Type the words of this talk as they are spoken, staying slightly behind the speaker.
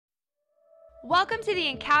Welcome to the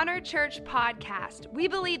Encounter Church podcast. We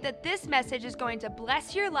believe that this message is going to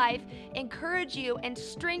bless your life, encourage you, and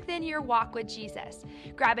strengthen your walk with Jesus.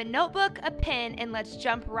 Grab a notebook, a pen, and let's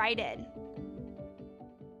jump right in.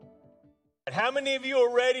 How many of you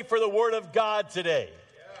are ready for the Word of God today?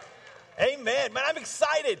 Yeah. Amen. Man, I'm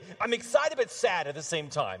excited. I'm excited but sad at the same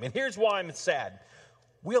time. And here's why I'm sad.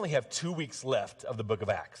 We only have 2 weeks left of the book of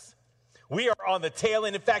Acts. We are on the tail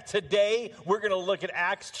end. In fact, today we're going to look at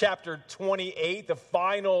Acts chapter 28, the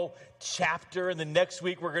final chapter. And the next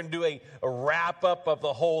week we're going to do a wrap-up of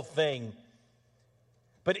the whole thing.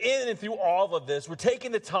 But in and through all of this, we're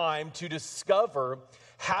taking the time to discover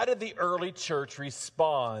how did the early church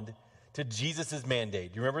respond to Jesus'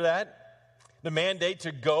 mandate. Do you remember that? The mandate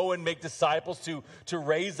to go and make disciples, to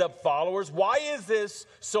raise up followers. Why is this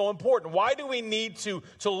so important? Why do we need to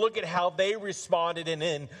look at how they responded and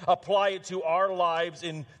then apply it to our lives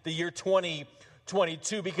in the year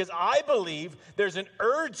 2022? Because I believe there's an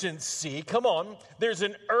urgency, there's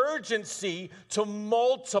an urgency to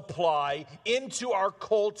multiply into our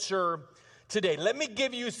culture today. Let me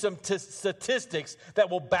give you some statistics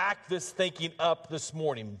that will back this thinking up this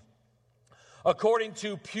morning. According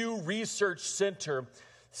to Pew Research Center,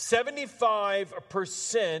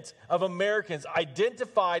 75% of Americans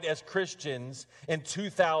identified as Christians in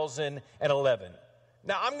 2011.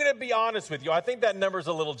 Now, I'm going to be honest with you. I think that number is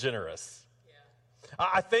a little generous.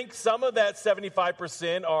 I think some of that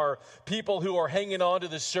 75% are people who are hanging on to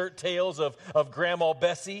the shirt tails of Grandma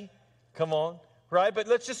Bessie. Come on, right? But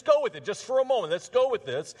let's just go with it just for a moment. Let's go with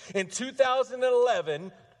this. In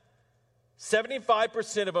 2011,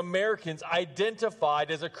 75% of Americans identified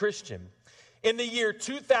as a Christian. In the year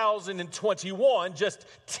 2021, just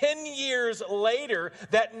 10 years later,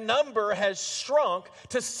 that number has shrunk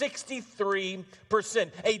to 63%.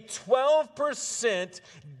 A 12%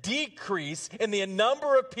 decrease in the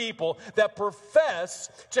number of people that profess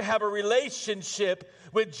to have a relationship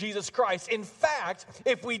with Jesus Christ. In fact,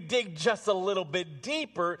 if we dig just a little bit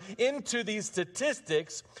deeper into these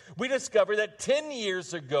statistics, we discover that 10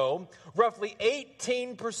 years ago, roughly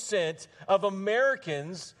 18% of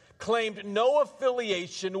Americans claimed no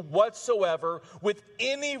affiliation whatsoever with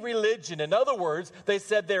any religion. In other words, they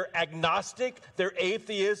said they're agnostic, they're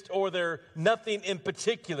atheist, or they're nothing in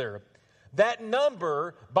particular. That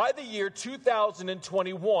number, by the year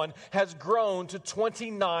 2021, has grown to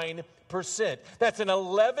 29%. That's an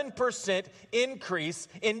 11% increase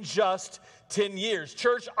in just 10 years.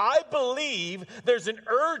 Church, I believe there's an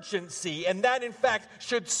urgency, and that in fact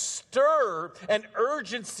should stir an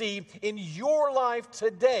urgency in your life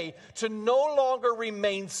today to no longer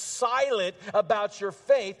remain silent about your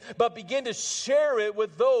faith, but begin to share it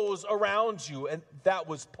with those around you. And that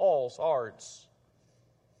was Paul's heart.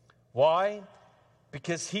 Why?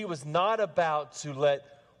 Because he was not about to let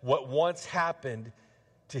what once happened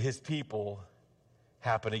to his people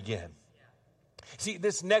happen again. See,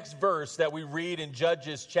 this next verse that we read in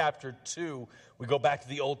Judges chapter 2, we go back to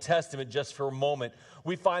the Old Testament just for a moment.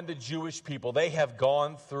 We find the Jewish people, they have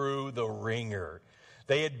gone through the ringer.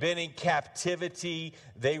 They had been in captivity.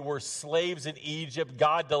 They were slaves in Egypt.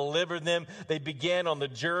 God delivered them. They began on the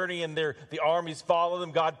journey, and the armies followed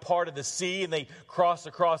them. God parted the sea, and they crossed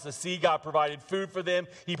across the sea. God provided food for them.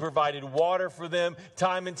 He provided water for them.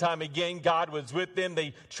 Time and time again, God was with them.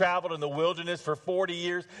 They traveled in the wilderness for 40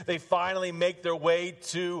 years. They finally make their way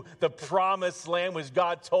to the promised land, which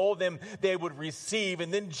God told them they would receive.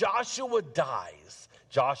 And then Joshua dies.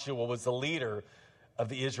 Joshua was the leader of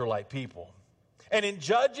the Israelite people. And in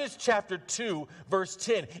Judges chapter 2, verse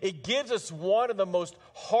 10, it gives us one of the most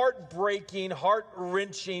heartbreaking,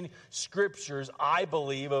 heart-wrenching scriptures, I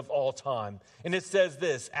believe, of all time. And it says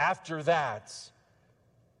this: after that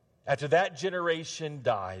generation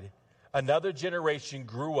died, another generation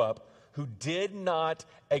grew up who did not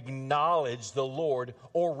acknowledge the Lord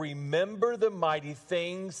or remember the mighty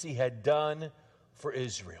things he had done for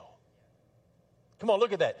Israel. Come on,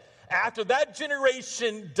 look at that. After that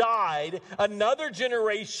generation died, another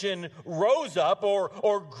generation rose up or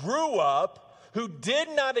grew up who did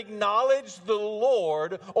not acknowledge the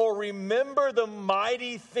Lord or remember the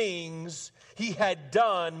mighty things he had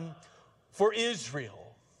done for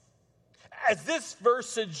Israel. As this verse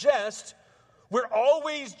suggests, we're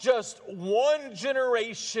always just one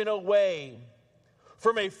generation away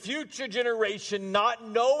from a future generation not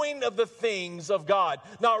knowing of the things of God,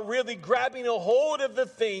 not really grabbing a hold of the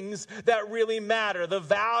things that really matter, the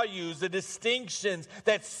values, the distinctions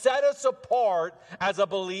that set us apart as a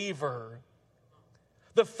believer.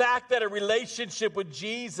 The fact that a relationship with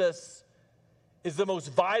Jesus is the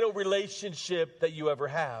most vital relationship that you ever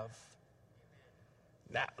have.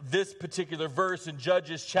 Now, this particular verse in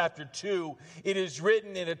Judges chapter 2, it is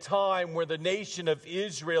written in a time where the nation of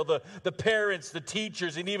Israel, the parents, the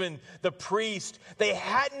teachers, and even the priest, they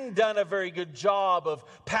hadn't done a very good job of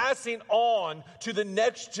passing on to the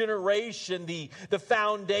next generation the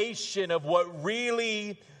foundation of what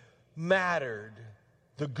really mattered,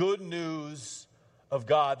 the good news of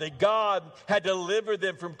God, that God had delivered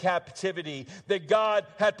them from captivity, that God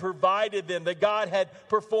had provided them, that God had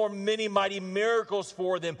performed many mighty miracles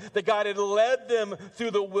for them, that God had led them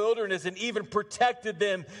through the wilderness and even protected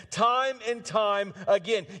them time and time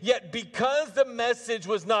again. Yet because the message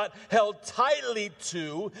was not held tightly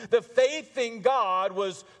to, the faith in God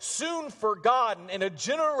was soon forgotten, and a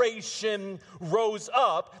generation rose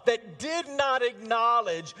up that did not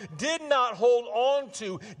acknowledge, did not hold on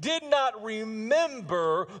to, did not remember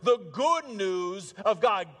the good news of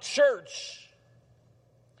God. Church,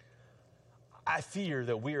 I fear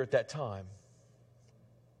that we are at that time.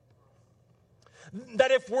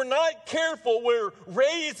 That if we're not careful, we're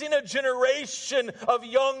raising a generation of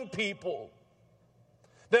young people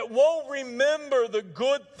that won't remember the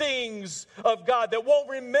good things of God, that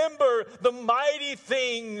won't remember the mighty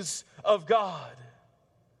things of God.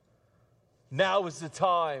 Now is the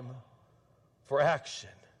time for action.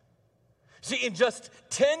 See, in just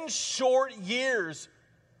 10 short years,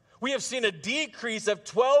 we have seen a decrease of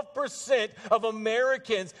 12% of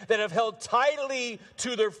Americans that have held tightly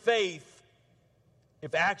to their faith.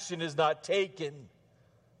 If action is not taken,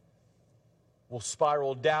 we'll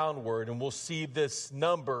spiral downward and we'll see this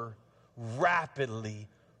number rapidly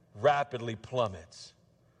plummet.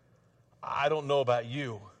 I don't know about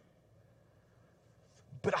you,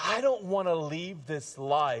 but I don't want to leave this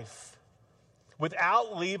life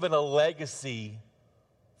without leaving a legacy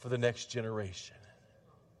for the next generation.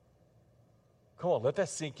 Come on, let that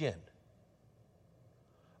sink in.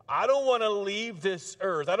 I don't want to leave this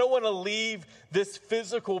earth. I don't want to leave this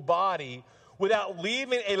physical body without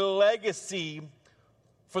leaving a legacy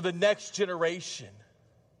for the next generation.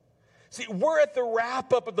 See, we're at the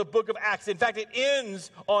wrap-up of the book of Acts. In fact, it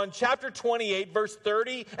ends on chapter 28, verse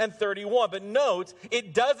 30 and 31. But note,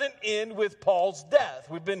 it doesn't end with Paul's death.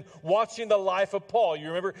 We've been watching the life of Paul. You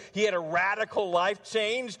remember, he had a radical life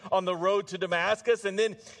change on the road to Damascus, and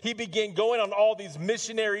then he began going on all these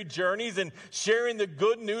missionary journeys and sharing the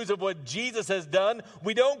good news of what Jesus has done.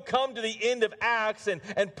 We don't come to the end of Acts and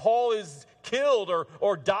Paul is killed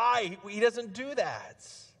or die. He doesn't do that.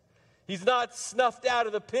 He's not snuffed out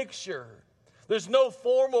of the picture. There's no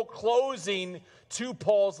formal closing to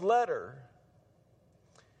Paul's letter.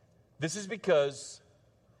 This is because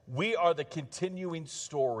we are the continuing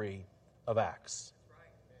story of Acts.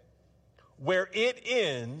 Where it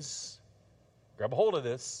ends, grab a hold of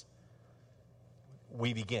this,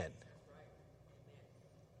 we begin.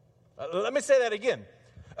 Let me say that again.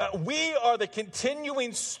 We are the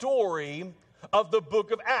continuing story of the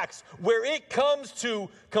book of Acts. Where it comes to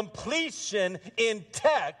completion in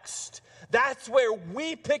text, that's where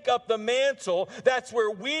we pick up the mantle. That's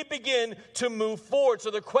where we begin to move forward.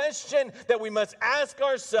 So the question that we must ask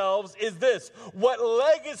ourselves is this: what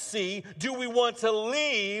legacy do we want to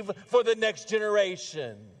leave for the next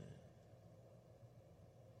generation?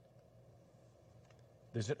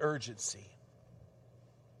 There's an urgency.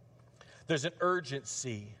 There's an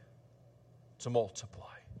urgency to multiply.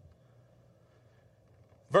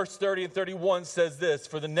 Verse 30 and 31 says this: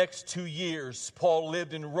 for the next 2 years, Paul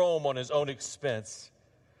lived in Rome on his own expense.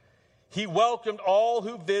 He welcomed all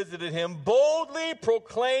who visited him, boldly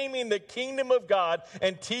proclaiming the kingdom of God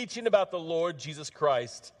and teaching about the Lord Jesus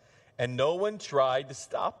Christ. And no one tried to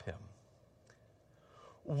stop him.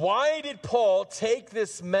 Why did Paul take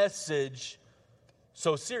this message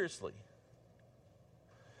so seriously?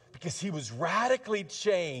 Because he was radically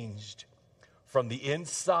changed from the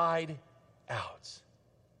inside out.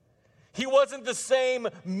 He wasn't the same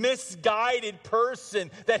misguided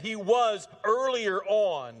person that he was earlier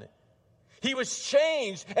on. He was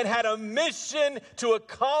changed and had a mission to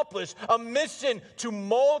accomplish, a mission to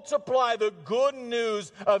multiply the good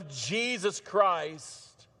news of Jesus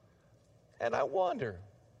Christ. And I wonder,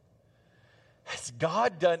 has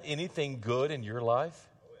God done anything good in your life?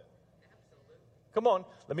 Come on,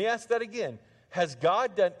 let me ask that again. Has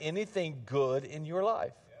God done anything good in your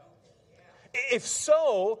life? If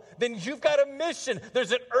so, then you've got a mission.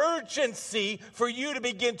 There's an urgency for you to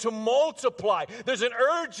begin to multiply. There's an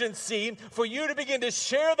urgency for you to begin to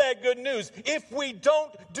share that good news. If we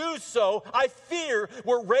don't do so, I fear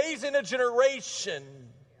we're raising a generation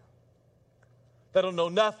that'll know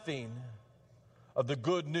nothing of the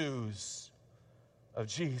good news of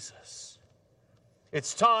Jesus.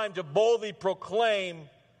 It's time to boldly proclaim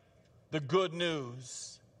the good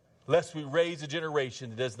news, lest we raise a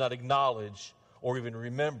generation that does not acknowledge or even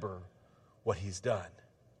remember what he's done.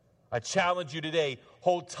 I challenge you today,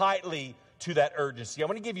 hold tightly to that urgency. I'm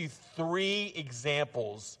going to give you 3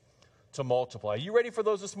 examples to multiply. Are you ready for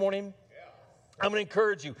those this morning? Yeah. I'm going to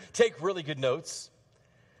encourage you, take really good notes.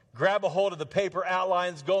 Grab a hold of the paper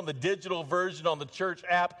outlines, go on the digital version on the church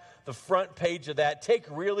app, the front page of that. Take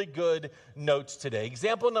really good notes today.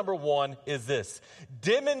 Example number 1 is this.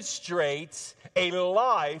 Demonstrate a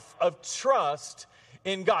life of trust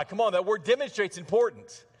in God. Come on, that word demonstrate's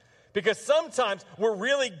important. Because sometimes we're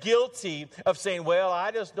really guilty of saying, well,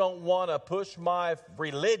 I just don't want to push my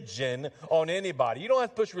religion on anybody. You don't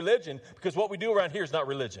have to push religion because what we do around here is not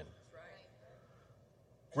religion.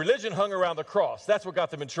 Religion hung around the cross. That's what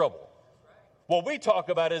got them in trouble. What we talk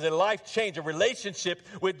about is a life change, a relationship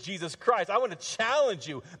with Jesus Christ. I want to challenge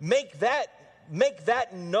you. Make that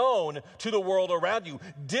known to the world around you.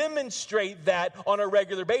 Demonstrate that on a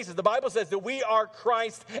regular basis. The Bible says that we are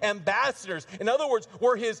Christ's ambassadors. In other words,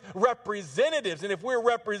 we're his representatives. And if we're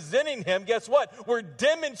representing him, guess what? We're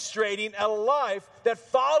demonstrating a life that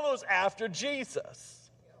follows after Jesus.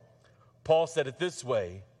 Paul said it this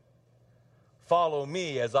way, follow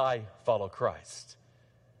me as I follow Christ.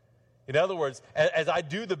 In other words, as I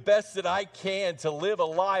do the best that I can to live a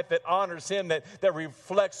life that honors him, that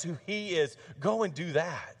reflects who he is, go and do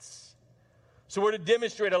that. So we're to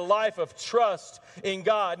demonstrate a life of trust in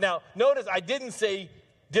God. Now, notice I didn't say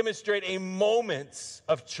demonstrate a moment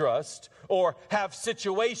of trust or have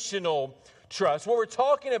situational trust. What we're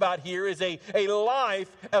talking about here is a life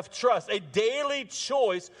of trust, a daily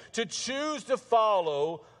choice to choose to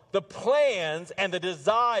follow the plans and the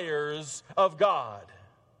desires of God.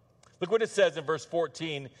 Look what it says in verse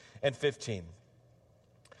 14 and 15.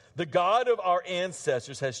 The God of our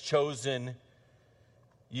ancestors has chosen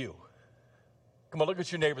you. Come on, look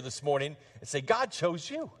at your neighbor this morning and say, God chose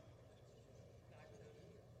you.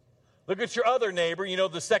 Look at your other neighbor,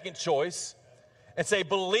 the second choice, and say,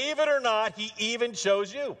 believe it or not, he even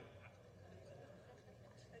chose you.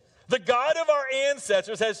 The God of our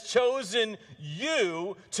ancestors has chosen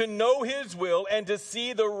you to know his will and to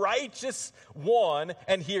see the righteous one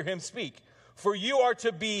and hear him speak. For you are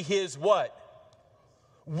to be his what?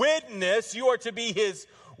 Witness. You are to be his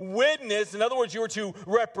witness. In other words, you are to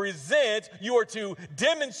represent, you are to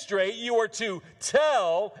demonstrate, you are to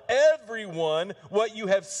tell everyone what you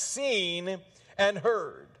have seen and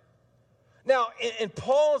heard. Now, in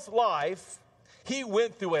Paul's life, he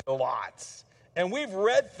went through a lot. And we've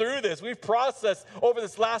read through this. We've processed over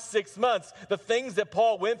this last 6 months the things that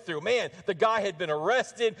Paul went through. Man, the guy had been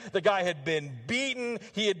arrested. The guy had been beaten.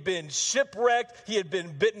 He had been shipwrecked. He had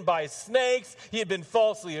been bitten by snakes. He had been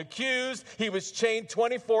falsely accused. He was chained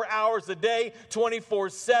 24 hours a day,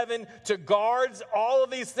 24/7 to guards. All of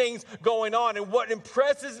these things going on. And what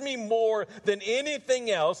impresses me more than anything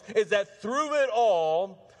else is that through it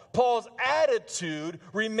all, Paul's attitude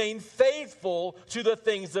remained faithful to the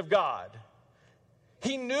things of God.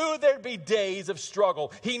 He knew there'd be days of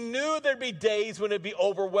struggle. He knew there'd be days when it'd be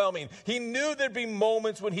overwhelming. He knew there'd be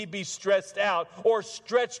moments when he'd be stressed out or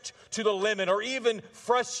stretched to the limit or even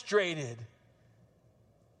frustrated.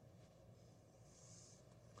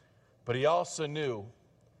 But he also knew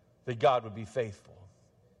that God would be faithful.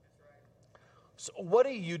 So what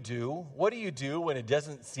do you do? What do you do when it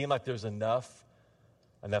doesn't seem like there's enough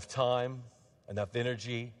time, enough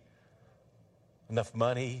energy, enough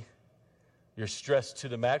money? You're stressed to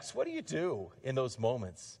the max. What do you do in those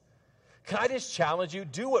moments? Can I just challenge you?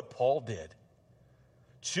 Do what Paul did.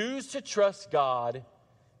 Choose to trust God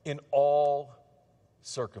in all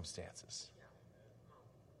circumstances.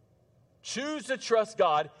 Choose to trust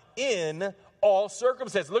God in all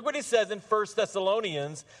circumstances. Look what he says in 1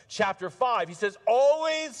 Thessalonians chapter 5. He says,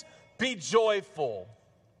 always be joyful.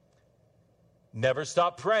 Never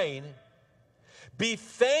stop praying. Be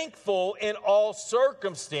thankful in all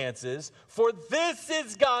circumstances, for this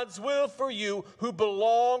is God's will for you who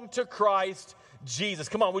belong to Christ Jesus.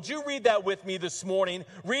 Come on, would you read that with me this morning?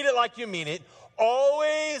 Read it like you mean it.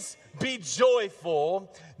 Always be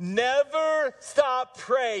joyful. Never stop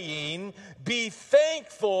praying. Be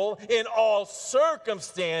thankful in all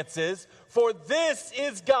circumstances, for this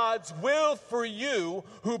is God's will for you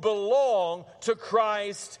who belong to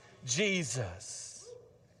Christ Jesus.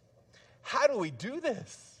 How do we do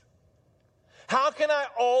this? How can I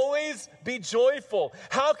always be joyful?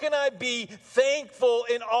 How can I be thankful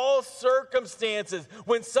in all circumstances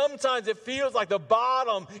when sometimes it feels like the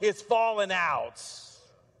bottom is falling out?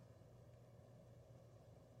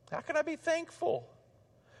 How can I be thankful?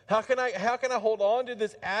 How can I hold on to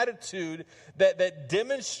this attitude that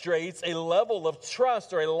demonstrates a level of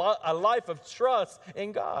trust or a life of trust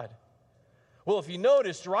in God? Well, if you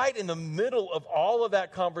noticed, right in the middle of all of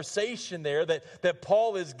that conversation there that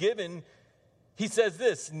Paul is given, he says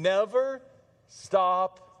this: never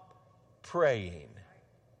stop praying.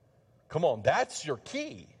 Come on, that's your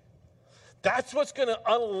key. That's what's going to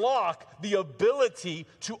unlock the ability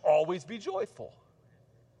to always be joyful.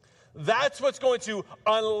 That's what's going to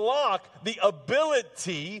unlock the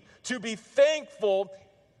ability to be thankful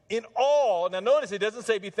in all. Now notice it doesn't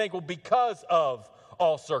say be thankful because of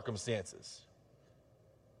all circumstances.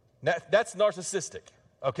 That's narcissistic,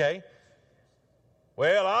 okay?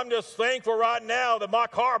 Well, I'm just thankful right now that my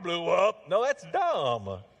car blew up. No, that's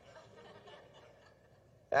dumb.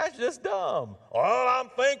 That's just dumb. Well, I'm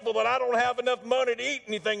thankful that I don't have enough money to eat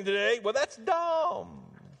anything today. Well, that's dumb.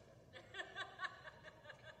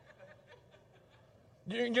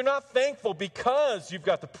 You're not thankful because you've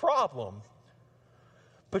got the problem,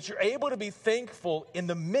 but you're able to be thankful in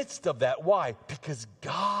the midst of that. Why? Because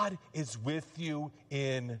God is with you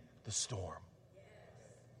in the storm.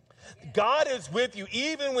 God is with you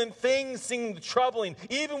even when things seem troubling,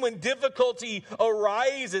 even when difficulty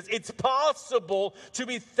arises. It's possible to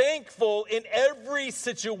be thankful in every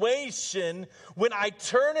situation when I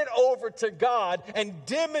turn it over to God and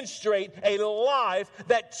demonstrate a life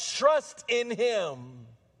that trusts in Him.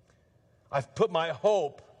 I've put my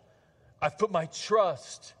hope, I've put my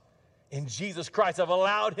trust in Jesus Christ. I've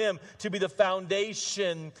allowed Him to be the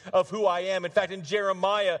foundation of who I am. In fact, in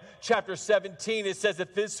Jeremiah chapter 17, it says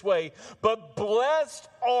it this way: but blessed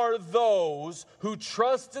are those who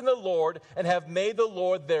trust in the Lord and have made the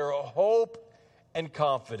Lord their hope and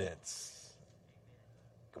confidence.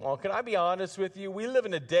 Come on, can I be honest with you? We live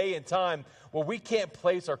in a day and time where we can't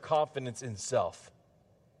place our confidence in self.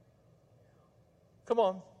 Come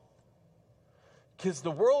on. Because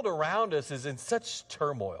the world around us is in such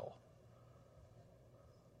turmoil.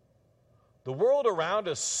 The world around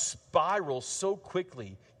us spirals so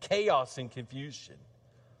quickly, chaos and confusion,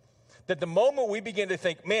 that the moment we begin to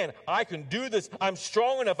think, man, I can do this, I'm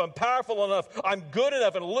strong enough, I'm powerful enough, I'm good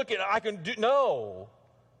enough, and look at it, I can do, no.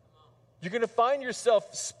 You're going to find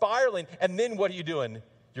yourself spiraling, and then what are you doing?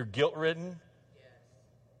 You're guilt-ridden,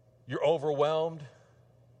 you're overwhelmed,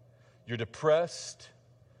 you're depressed,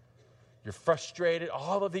 you're frustrated,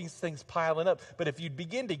 all of these things piling up. But if you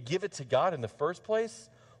begin to give it to God in the first place,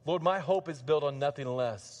 Lord, my hope is built on nothing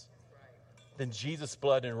less than Jesus'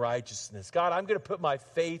 blood and righteousness. God, I'm going to put my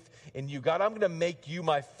faith in you. God, I'm going to make you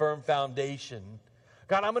my firm foundation.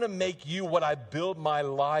 God, I'm going to make you what I build my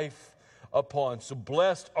life upon. So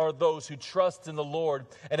blessed are those who trust in the Lord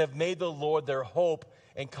and have made the Lord their hope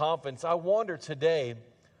and confidence. I wonder today,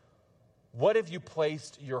 what have you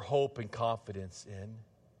placed your hope and confidence in?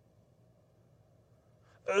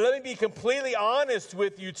 Let me be completely honest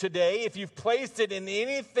with you today. If you've placed it in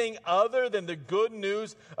anything other than the good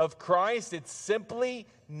news of Christ, it's simply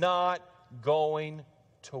not going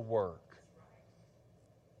to work.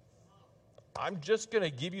 I'm just going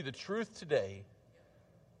to give you the truth today.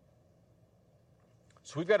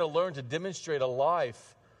 So we've got to learn to demonstrate a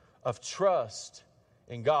life of trust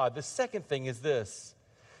in God. The second thing is this: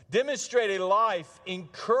 demonstrate a life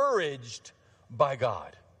encouraged by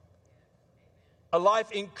God. A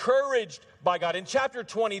life encouraged by God. In chapter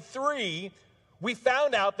 23, we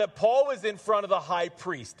found out that Paul was in front of the high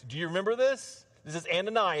priest. Do you remember this? This is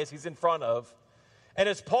Ananias he's in front of. And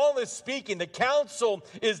as Paul is speaking, the council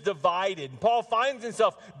is divided. Paul finds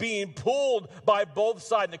himself being pulled by both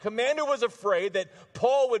sides. The commander was afraid that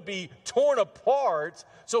Paul would be torn apart,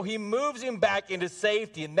 so he moves him back into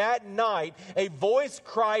safety. And that night, a voice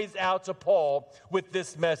cries out to Paul with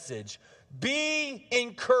this message: be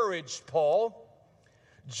encouraged, Paul.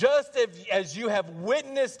 Just as you have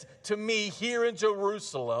witnessed to me here in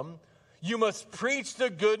Jerusalem, you must preach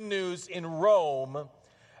the good news in Rome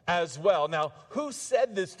as well. Now, who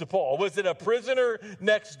said this to Paul? Was it a prisoner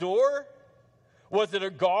next door? Was it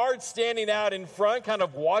a guard standing out in front kind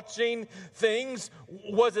of watching things?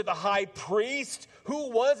 Was it the high priest?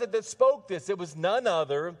 Who was it that spoke this? It was none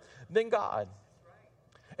other than God.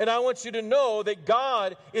 And I want you to know that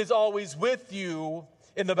God is always with you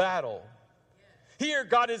in the battle. Here,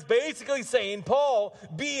 God is basically saying, Paul,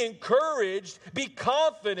 be encouraged, be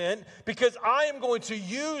confident, because I am going to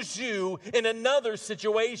use you in another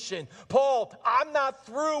situation. Paul, I'm not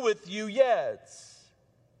through with you yet.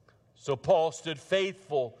 So Paul stood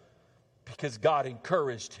faithful because God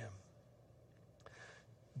encouraged him.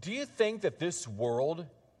 Do you think that this world,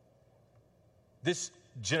 this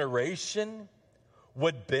generation,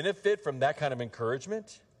 would benefit from that kind of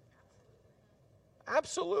encouragement?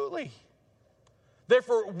 Absolutely.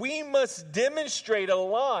 Therefore, we must demonstrate a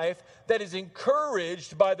life that is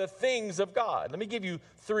encouraged by the things of God. Let me give you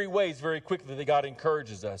 3 ways very quickly that God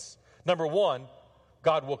encourages us. Number 1,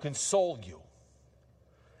 God will console you.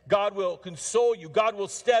 God will console you. God will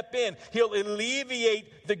step in. He'll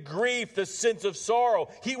alleviate the grief, the sense of sorrow.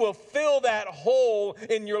 He will fill that hole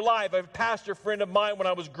in your life. A pastor friend of mine, when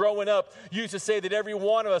I was growing up, used to say that every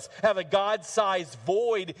one of us have a God-sized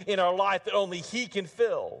void in our life that only He can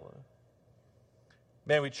fill.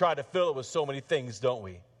 Man, we try to fill it with so many things, don't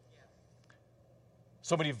we?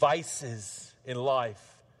 So many vices in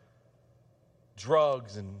life.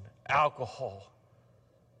 Drugs and alcohol.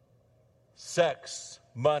 Sex,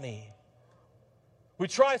 money. We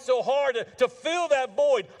try so hard to fill that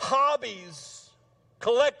void. Hobbies,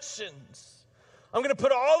 collections. I'm going to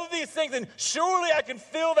put all of these things in. Surely I can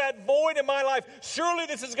fill that void in my life. Surely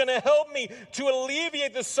this is going to help me to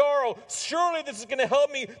alleviate the sorrow. Surely this is going to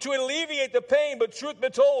help me to alleviate the pain. But truth be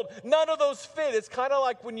told, none of those fit. It's kind of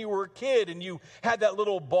like when you were a kid and you had that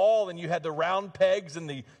little ball and you had the round pegs and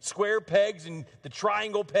the square pegs and the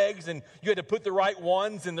triangle pegs and you had to put the right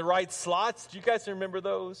ones in the right slots. Do you guys remember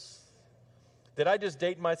those? Did I just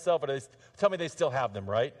date myself? Or tell me they still have them,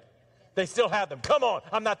 right? They still have them. Come on,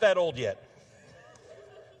 I'm not that old yet.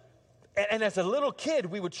 And as a little kid,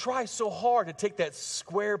 we would try so hard to take that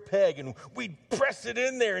square peg and we'd press it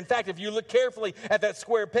in there. In fact, if you look carefully at that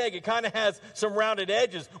square peg, it kind of has some rounded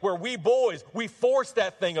edges where we boys, we force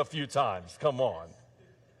that thing a few times. Come on.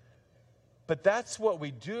 But that's what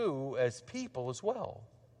we do as people as well.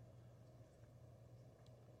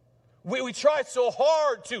 We try so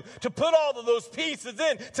hard to put all of those pieces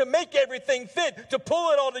in, to make everything fit, to pull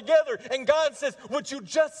it all together. And God says, would you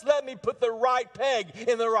just let me put the right peg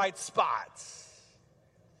in the right spots?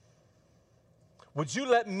 Would you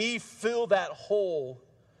let me fill that hole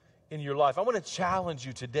in your life? I want to challenge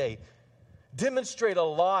you today. Demonstrate a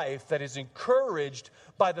life that is encouraged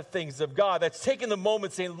by the things of God. That's taking the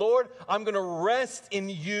moment saying, Lord, I'm going to rest in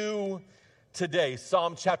you today.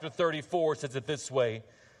 Psalm chapter 34 says it this way.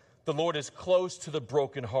 The Lord is close to the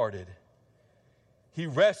brokenhearted. He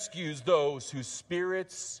rescues those whose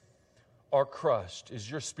spirits are crushed. Is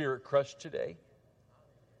your spirit crushed today?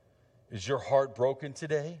 Is your heart broken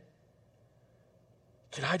today?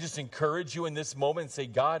 Can I just encourage you in this moment and say,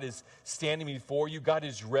 God is standing before you. God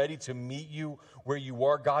is ready to meet you where you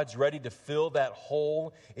are. God's ready to fill that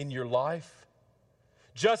hole in your life.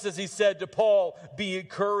 Just as he said to Paul, be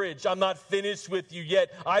encouraged. I'm not finished with you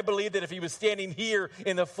yet. I believe that if he was standing here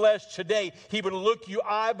in the flesh today, he would look you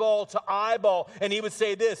eyeball to eyeball and he would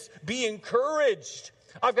say this, be encouraged.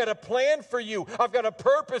 I've got a plan for you. I've got a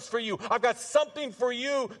purpose for you. I've got something for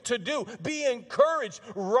you to do. Be encouraged.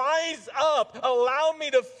 Rise up. Allow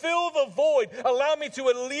me to fill the void. Allow me to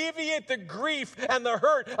alleviate the grief and the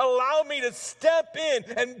hurt. Allow me to step in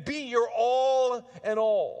and be your all and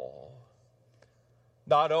all.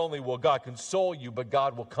 Not only will God console you, but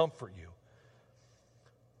God will comfort you.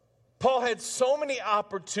 Paul had so many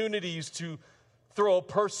opportunities to throw a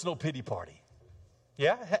personal pity party.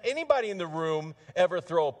 Yeah? Anybody in the room ever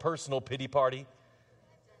throw a personal pity party?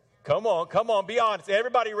 Come on, be honest.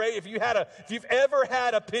 Everybody, if you've ever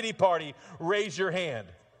had a pity party, raise your hand.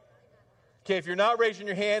 Okay, if you're not raising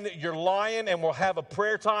your hand, you're lying, and we'll have a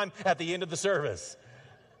prayer time at the end of the service.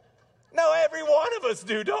 No, every one of us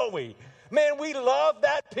do, don't we? Man, we love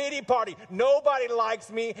that pity party. Nobody likes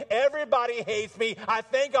me. Everybody hates me. I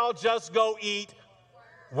think I'll just go eat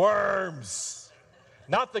worms.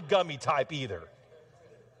 Not the gummy type either.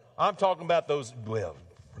 I'm talking about those,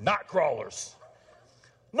 knot crawlers.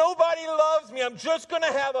 Nobody loves me. I'm just going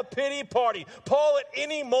to have a pity party. Paul at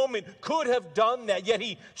any moment could have done that, yet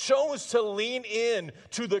he chose to lean in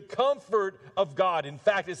to the comfort of God. In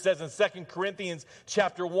fact, it says in 2 Corinthians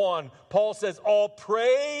chapter 1, Paul says, all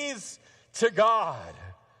praise to God.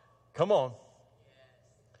 Come on.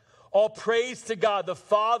 All praise to God, the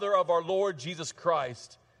Father of our Lord Jesus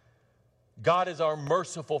Christ. God is our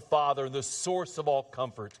merciful Father and the source of all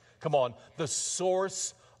comfort. Come on, the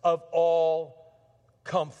source of all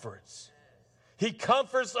comforts. He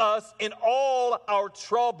comforts us in all our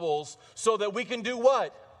troubles so that we can do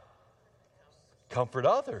what? Comfort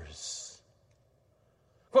others.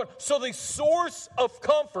 So the source of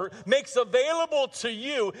comfort makes available to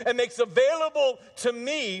you and makes available to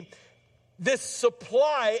me this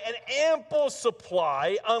supply, an ample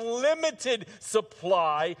supply, unlimited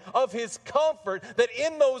supply of his comfort, that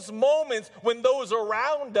in those moments when those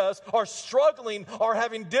around us are struggling or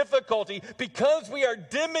having difficulty, because we are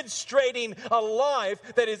demonstrating a life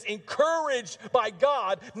that is encouraged by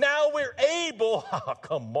God, now we're able, oh,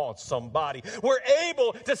 come on somebody, we're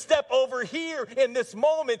able to step over here in this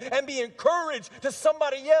moment and be encouraged to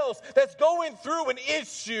somebody else that's going through an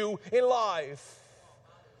issue in life.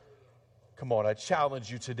 Come on, I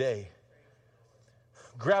challenge you today.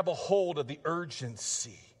 Grab a hold of the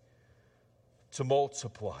urgency to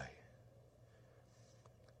multiply.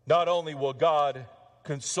 Not only will God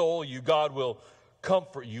console you, God will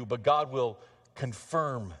comfort you, but God will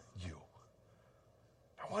confirm you.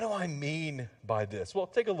 Now, what do I mean by this? Well,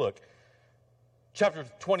 take a look. Chapter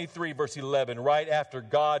 23, verse 11, right after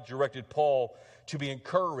God directed Paul to be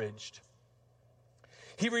encouraged,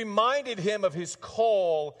 he reminded him of his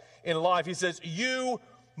call in life. He says, you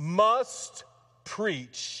must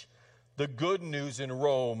preach the good news in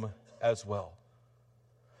Rome as well.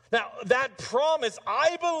 Now, that promise,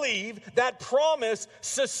 I believe, that promise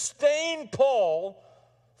sustained Paul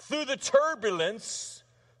through the turbulence,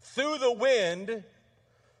 through the wind,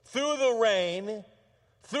 through the rain,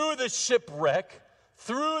 through the shipwreck,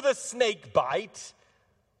 through the snake bite,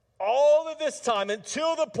 all of this time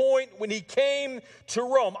until the point when he came to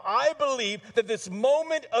Rome. I believe that this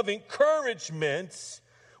moment of encouragement,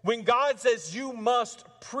 when God says you must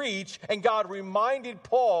preach, and God reminded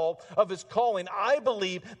Paul of his calling, I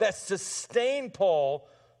believe that sustained Paul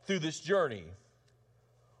through this journey.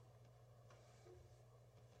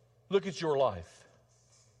 Look at your life.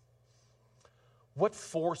 What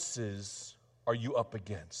forces are you up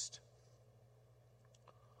against?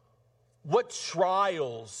 What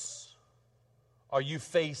trials are you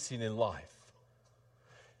facing in life?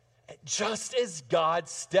 Just as God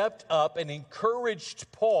stepped up and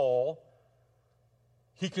encouraged Paul,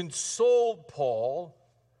 he consoled Paul,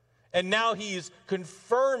 and now he is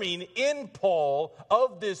confirming in Paul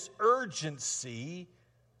of this urgency.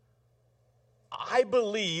 I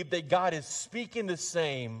believe that God is speaking the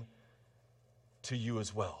same to you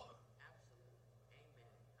as well.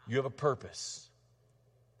 You have a purpose.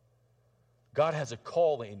 God has a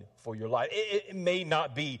calling for your life. It may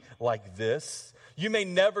not be like this. You may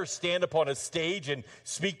never stand upon a stage and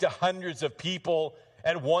speak to hundreds of people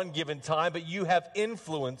at one given time, but you have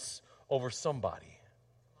influence over somebody.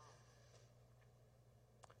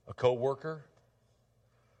 A coworker,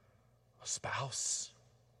 a spouse,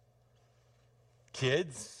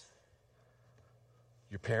 kids,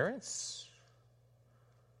 your parents.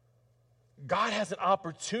 God has an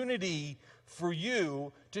opportunity for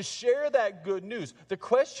you to share that good news. The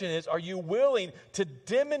question is, are you willing to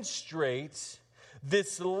demonstrate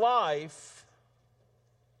this life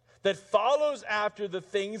that follows after the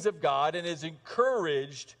things of God and is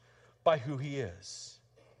encouraged by who he is?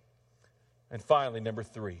 And finally, number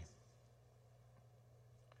 3,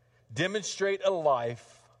 demonstrate a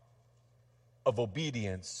life of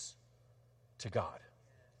obedience to God.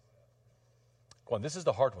 Come on, this is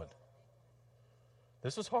the hard one.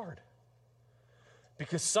 This was hard.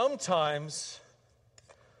 Because sometimes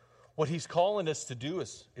what he's calling us to do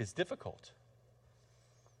is difficult.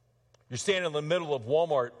 You're standing in the middle of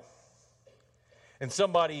Walmart and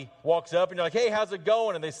somebody walks up and you're like, hey, how's it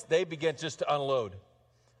going? And they begin just to unload.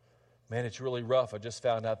 Man, it's really rough. I just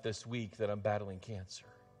found out this week that I'm battling cancer.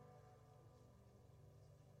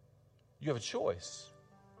 You have a choice.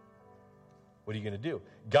 What are you going to do?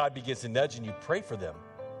 God begins to nudge and you pray for them.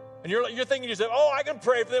 And you're thinking to yourself, oh, I can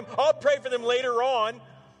pray for them. I'll pray for them later on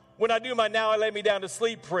when I do my now I lay me down to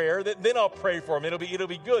sleep prayer. Then I'll pray for them. It'll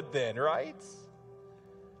be good then, right?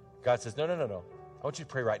 God says, no. I want you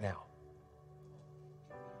to pray right now.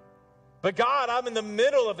 But God, I'm in the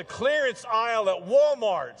middle of the clearance aisle at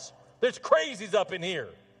Walmart. There's crazies up in here.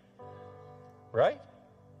 Right?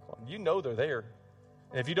 Well, you know they're there.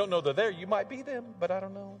 And if you don't know they're there, you might be them, but I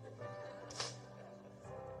don't know.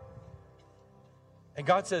 And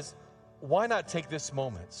God says, why not take this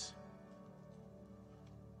moment?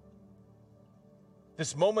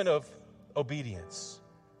 This moment of obedience.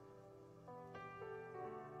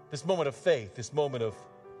 This moment of faith. This moment of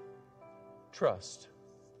trust.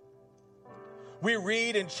 We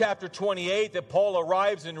read in chapter 28 that Paul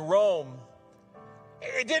arrives in Rome.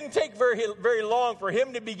 It didn't take very long for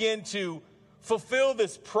him to begin to fulfill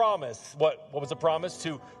this promise. What was the promise?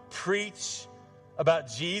 To preach about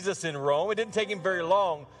Jesus in Rome. It didn't take him very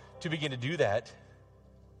long to begin to do that.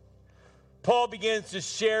 Paul begins to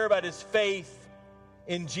share about his faith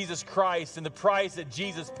in Jesus Christ and the price that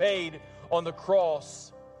Jesus paid on the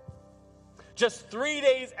cross. Just 3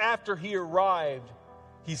 days after he arrived,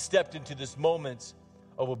 he stepped into this moment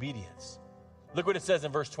of obedience. Look what it says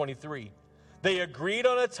in verse 23. They agreed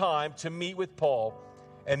on a time to meet with Paul,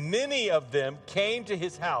 and many of them came to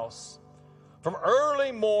his house. From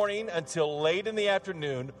early morning until late in the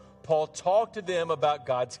afternoon, Paul talked to them about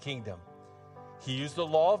God's kingdom. He used the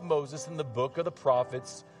law of Moses and the book of the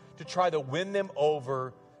prophets to try to win them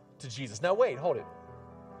over to Jesus. Now wait, hold it.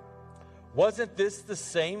 Wasn't this the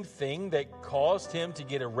same thing that caused him to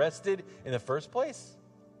get arrested in the first place?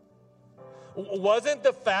 Wasn't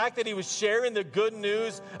the fact that he was sharing the good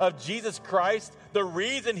news of Jesus Christ the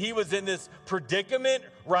reason he was in this predicament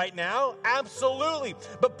right now? Absolutely.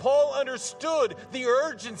 But Paul understood the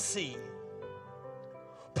urgency.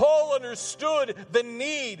 Paul understood the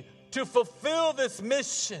need to fulfill this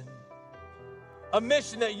mission. A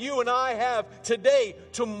mission that you and I have today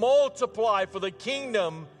to multiply for the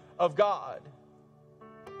kingdom of God.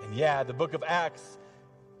 And yeah, the book of Acts,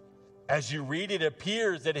 as you read it,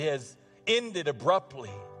 appears that it has ended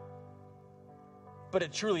abruptly, but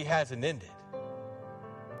it truly hasn't ended.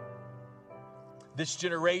 This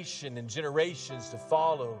generation and generations to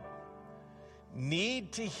follow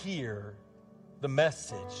need to hear the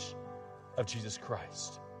message of Jesus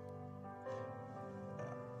Christ.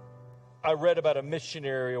 I read about a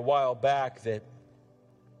missionary a while back that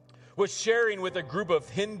was sharing with a group of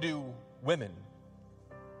Hindu women.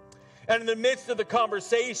 And in the midst of the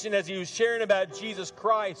conversation, as he was sharing about Jesus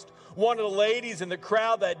Christ, one of the ladies in the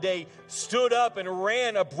crowd that day stood up and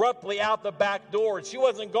ran abruptly out the back door. And she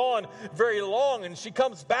wasn't gone very long, and she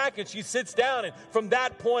comes back and she sits down. And from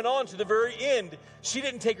that point on to the very end, she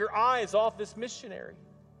didn't take her eyes off this missionary.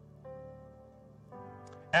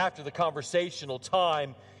 After the conversational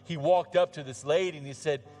time, he walked up to this lady and he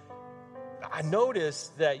said, I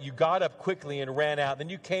noticed that you got up quickly and ran out. Then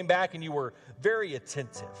you came back and you were very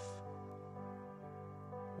attentive.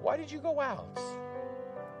 Why did you go out?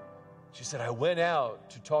 She said, I went out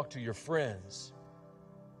to talk to your friends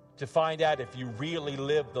to find out if you really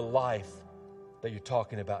live the life that you're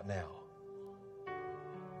talking about now.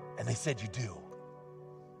 And they said, you do.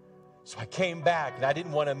 So I came back and I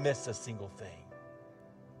didn't want to miss a single thing.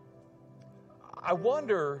 I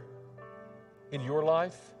wonder, in your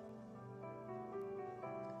life,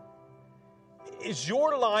 is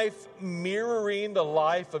your life mirroring the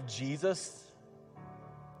life of Jesus?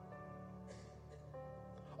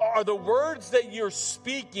 Are the words that you're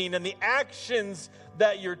speaking and the actions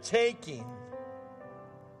that you're taking,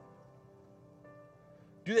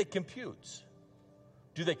 do they compute?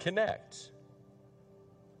 Do they connect?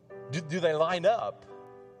 Do they line up?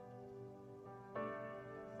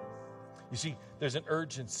 You see, there's an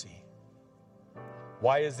urgency.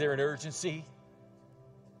 Why is there an urgency?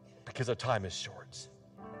 Because our time is short.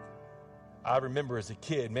 I remember as a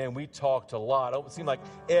kid, man, we talked a lot. It seemed like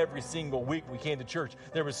every single week we came to church,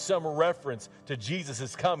 there was some reference to Jesus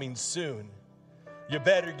is coming soon. You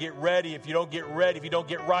better get ready. If you don't get ready, if you don't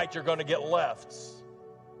get right, you're going to get left.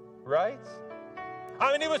 Right?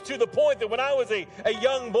 I mean, it was to the point that when I was a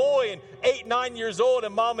young boy and 8, 9 years old,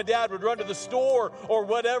 and mom and dad would run to the store or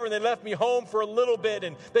whatever, and they left me home for a little bit,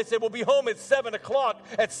 and they said, we'll be home at 7 o'clock.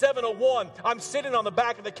 At 7:01, I'm sitting on the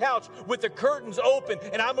back of the couch with the curtains open,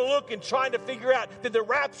 and I'm looking, trying to figure out, did the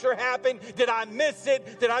rapture happen? Did I miss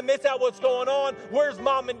it? Did I miss out what's going on? Where's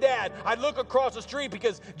mom and dad? I'd look across the street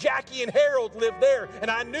because Jackie and Harold lived there, and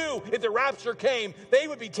I knew if the rapture came, they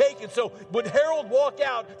would be taken. So would Harold walk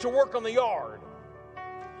out to work on the yard?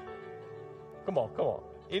 Come on.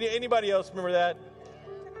 Anybody else remember that?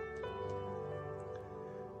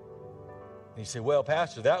 And you say, well,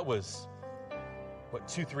 Pastor, that was,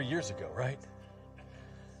 2-3 years ago, right?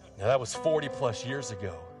 Now, that was 40 plus years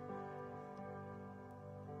ago.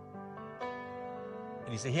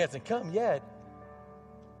 And you say, he hasn't come yet.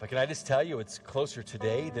 But can I just tell you, it's closer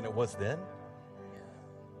today than it was then?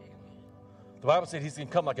 The Bible said he's going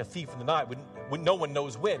to come like a thief in the night when no one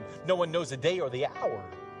knows when. No one knows the day or the hour.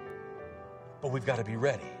 But we've got to be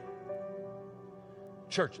ready.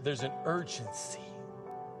 Church, there's an urgency.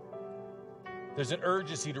 There's an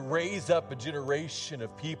urgency to raise up a generation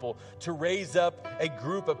of people, to raise up a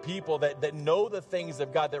group of people that know the things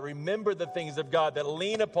of God, that remember the things of God, that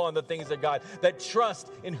lean upon the things of God, that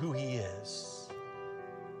trust in who He is.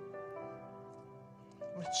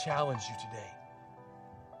 I'm going to challenge you today.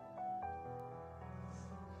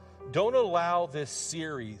 Don't allow this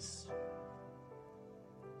series,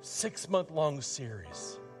 6-month-long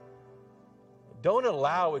series. Don't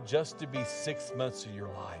allow it just to be 6 months of your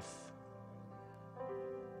life.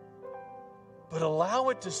 But allow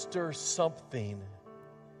it to stir something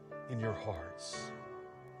in your hearts.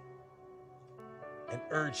 An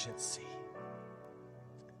urgency.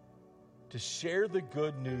 to share the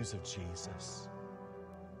good news of Jesus.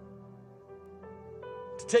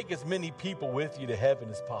 To take as many people with you to heaven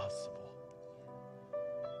as possible.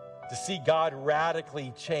 To see God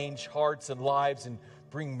radically change hearts and lives and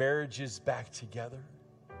bring marriages back together.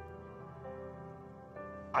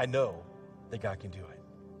 I know that God can do it.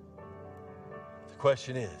 The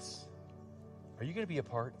question is, are you going to be a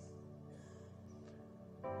part?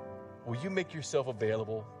 Will you make yourself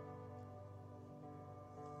available?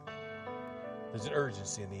 There's an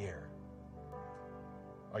urgency in the air.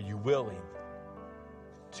 Are you willing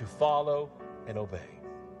to follow and obey?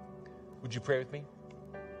 Would you pray with me?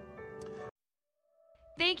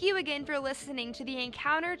 Thank you again for listening to the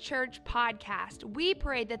Encounter Church podcast. We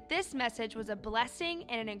pray that this message was a blessing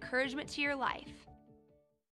and an encouragement to your life.